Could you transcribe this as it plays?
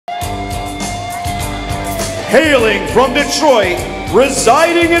hailing from Detroit,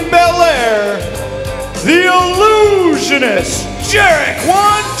 residing in Bel Air, the illusionist, Jarek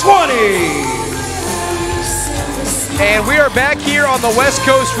 120. And we are back here on the West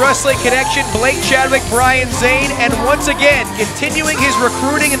Coast Wrestling Connection. Blake Chadwick, Brian Zane, and once again, continuing his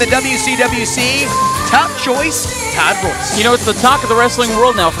recruiting in the WCWC, top choice, Todd Royce. You know, it's the talk of the wrestling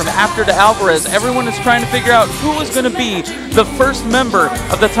world now, from After to Alvarez. Everyone is trying to figure out who is going to be the first member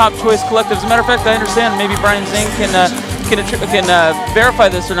of the Top Choice Collective. As a matter of fact, I understand, maybe Brian Zane can verify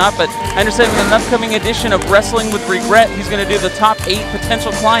this or not, but I understand in an upcoming edition of Wrestling with Regret, he's going to do the top 8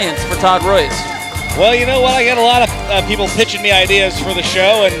 potential clients for Todd Royce. Well, you know what? I got a lot of people pitching me ideas for the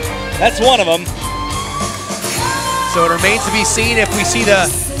show, and that's one of them. So it remains to be seen if we see the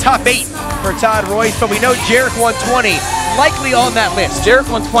top 8 for Todd Royce, but we know Jarek 120 likely on that list.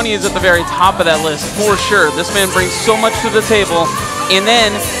 Jarek 120 is at the very top of that list, for sure. This man brings so much to the table, and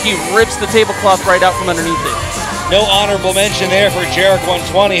then he rips the tablecloth right out from underneath it. No honorable mention there for Jarek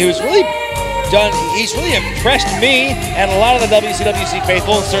 120, who's really he's really impressed me and a lot of the WCWC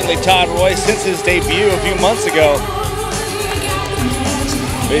faithful, and certainly Todd Royce, since his debut a few months ago.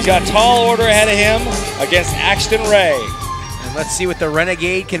 But he's got a tall order ahead of him against Axtion Ray. And let's see what the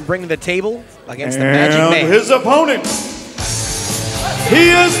Renegade can bring to the table against the Magic Man. His opponent, he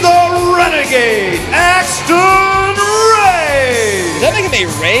is the Renegade, Axtion Ray. Does that make him a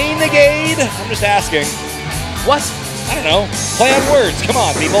Renegade? I'm just asking. What? I don't know. Play on words. Come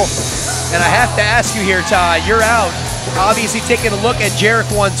on, people. And I have to ask you here, Todd, you're out, obviously taking a look at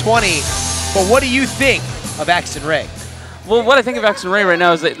Jarek 120, but what do you think of Axtion Ray? Well, what I think of Axtion Ray right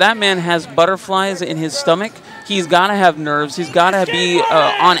now is that that man has butterflies in his stomach. He's got to have nerves. He's got to be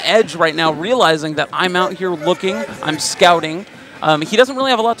on edge right now, realizing that I'm out here looking, I'm scouting. He doesn't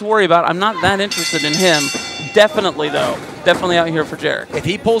really have a lot to worry about. I'm not that interested in him. Definitely, though. Definitely out here for Jarek. If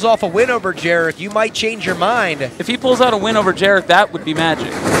he pulls off a win over Jarek, you might change your mind. If he pulls out a win over Jarek, that would be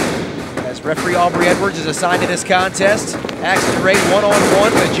magic. As referee Aubrey Edwards is assigned to this contest, Axtion Ray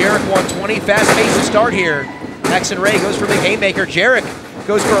one-on-one with Jarek 120. Fast-paced to start here. Axtion Ray goes for the haymaker. Jarek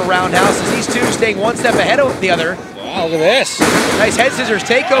goes for a roundhouse as these two staying one step ahead of the other. Wow, look at this. Nice head scissors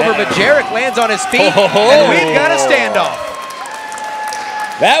takeover, but Jarek lands on his feet, and we've got a standoff.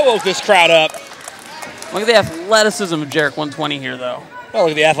 That woke this crowd up. Look at the athleticism of Jarek 120 here, though. Well,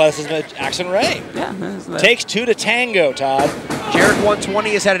 look at the athleticism of Axtion Ray. Yeah. Takes 2 to tango, Todd. Jarek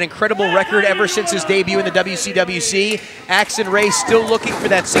 120 has had an incredible record ever since his debut in the WCWC. Axtion Ray still looking for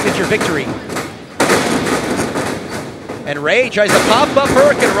that signature victory. And Ray tries to pop up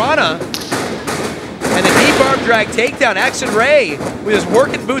Hurricane Rana. And the deep arm drag takedown. Axtion Ray with his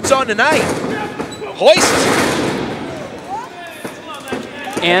working boots on tonight. Hoist.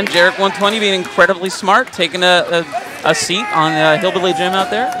 And Jarek 120 being incredibly smart, taking a seat on Hillbilly Jim out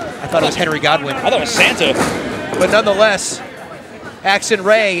there. I thought it was Henry Godwin. I thought it was Santa. But nonetheless, Axtion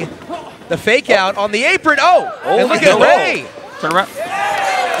Ray, the fake out on the apron. Oh, and look at Ray. Turn around.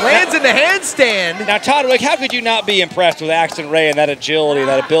 Lands in the handstand. Now, Todd, like, how could you not be impressed with Axtion Ray and that agility,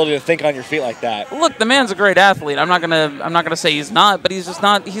 that ability to think on your feet like that? Look, the man's a great athlete. I'm not gonna say he's not, but he's just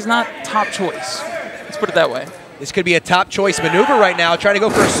not. He's not top choice. Let's put it that way. This could be a top choice maneuver right now, trying to go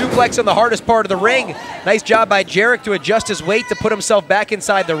for a suplex on the hardest part of the ring. Nice job by Jarek to adjust his weight to put himself back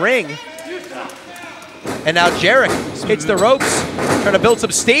inside the ring. And now Jarek hits the ropes, trying to build some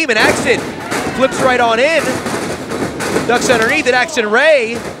steam, and Axtion flips right on in. Ducks underneath it, Axtion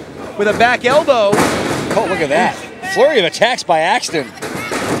Ray with a back elbow. Oh, look at that. Flurry of attacks by Axtion.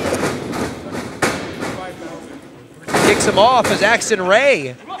 Kicks him off as Axtion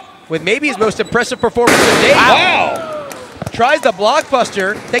Ray with maybe his most impressive performance to date. Wow. Tries the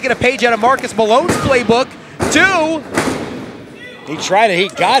blockbuster, taking a page out of Marcus Malone's playbook. 2. He tried it, he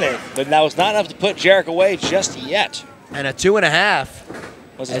got it, but that was not enough to put Jarek away just yet. And a 2.5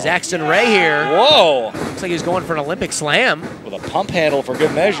 as Axtion Ray here. Whoa. Looks like he's going for an Olympic slam. With a pump handle for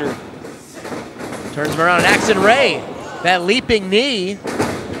good measure. Turns him around, and Axtion Ray, that leaping knee.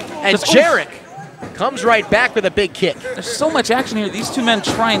 And Jarek comes right back with a big kick. There's so much action here. These two men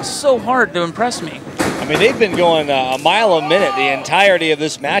trying so hard to impress me. I mean, they've been going a mile a minute the entirety of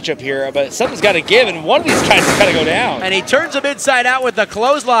this matchup here, but something's got to give, and one of these guys has got to go down. And he turns him inside out with the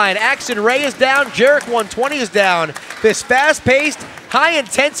clothesline. Axtion Ray is down, Jarek 120 is down. This fast-paced,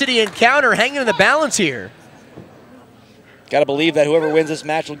 high-intensity encounter hanging in the balance here. Got to believe that whoever wins this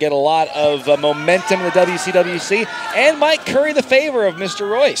match will get a lot of momentum in the WCWC and might curry the favor of Mr.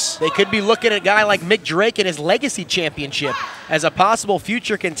 Royce. They could be looking at a guy like Mick Drake and his Legacy Championship as a possible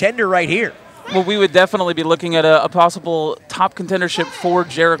future contender right here. Well, we would definitely be looking at a possible top contendership for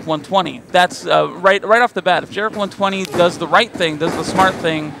Jarek 120. That's right off the bat. If Jarek 120 does the right thing, does the smart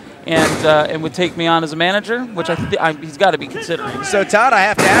thing, and would take me on as a manager, which he's got to be considering. So, Todd, I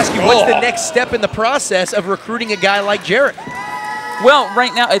have to ask you, what's the next step in the process of recruiting a guy like Jarek? Well,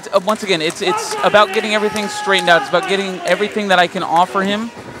 right now, it's once again, it's about getting everything straightened out. It's about getting everything that I can offer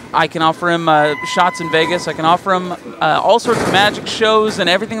him. I can offer him shots in Vegas. I can offer him all sorts of magic shows and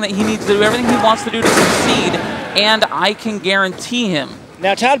everything that he needs to do, everything he wants to do to succeed, and I can guarantee him.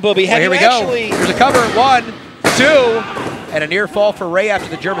 Now, Todd Booby, have you actually... Here's a cover, 1, 2, and a near fall for Ray after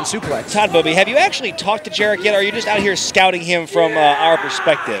the German suplex. Todd Booby, have you actually talked to Jarek yet, or are you just out here scouting him from our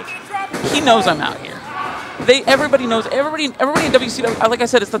perspective? He knows I'm out here. Everybody knows. Everybody in WCW. Like I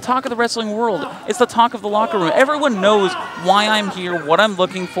said, it's the talk of the wrestling world. It's the talk of the locker room. Everyone knows why I'm here, what I'm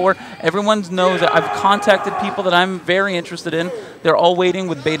looking for. Everyone knows that I've contacted people that I'm very interested in. They're all waiting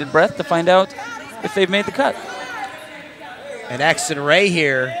with bated breath to find out if they've made the cut. And Axtion Ray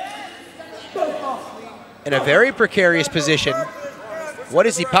here in a very precarious position. What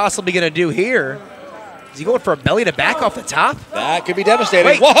is he possibly going to do here? Is he going for a belly to back off the top? That could be devastating.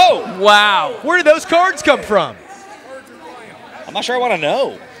 Wait. Whoa! Wow. Where did those cards come from? I'm not sure I want to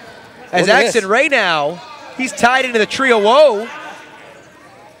know. As Axtion Ray now, he's tied into the trio woe.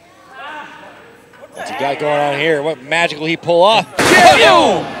 What's he got going on here? What magic will he pull off?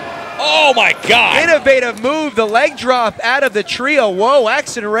 Oh my God! Innovative move, the leg drop out of the trio woe.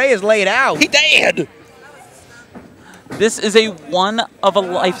 Axtion Ray is laid out. He did! This is a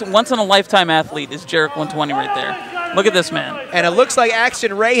once-in-a-lifetime athlete, is Jarek 120 right there. Look at this man. And it looks like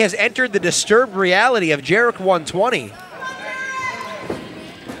Axtion Ray has entered the disturbed reality of Jarek 120.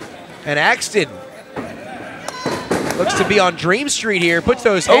 And Axtion looks to be on Dream Street here, puts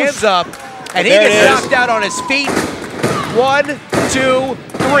those hands up, and he gets knocked out on his feet. 1, 2,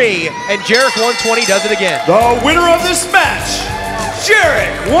 3, and Jarek 120 does it again. The winner of this match,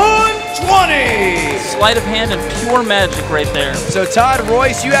 Jarek 120. Sleight of hand and pure magic right there. So Todd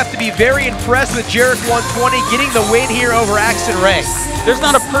Royce, you have to be very impressed with Jarek 120 getting the win here over Axtion Ray. There's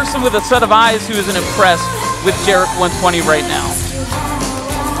not a person with a set of eyes who isn't impressed with Jarek 120 right now.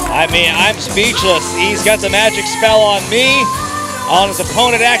 I mean, I'm speechless. He's got the magic spell on me, on his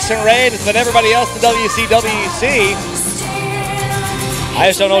opponent Axtion Ray, and everybody else in the WCWC. I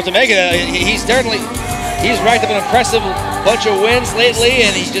just don't know what to make of it. He's racked up an impressive bunch of wins lately,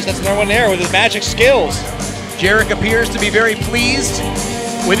 and that's another one there with his magic skills. Jarek appears to be very pleased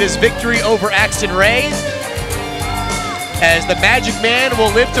with his victory over Axtion Ray, as the Magic Man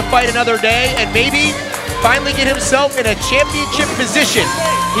will live to fight another day and maybe finally get himself in a championship position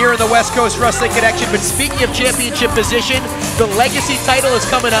here in the West Coast Wrestling Connection. But speaking of championship position, the Legacy title is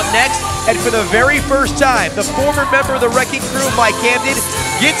coming up next, and for the very first time, the former member of the Wrecking Crew, Mike Camden,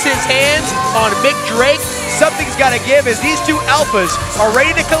 gets his hands on Mick Drake. Something's got to give as these two alphas are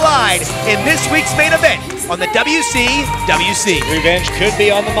ready to collide in this week's main event on the WCWC. Revenge could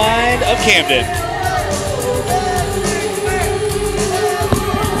be on the mind of Camden.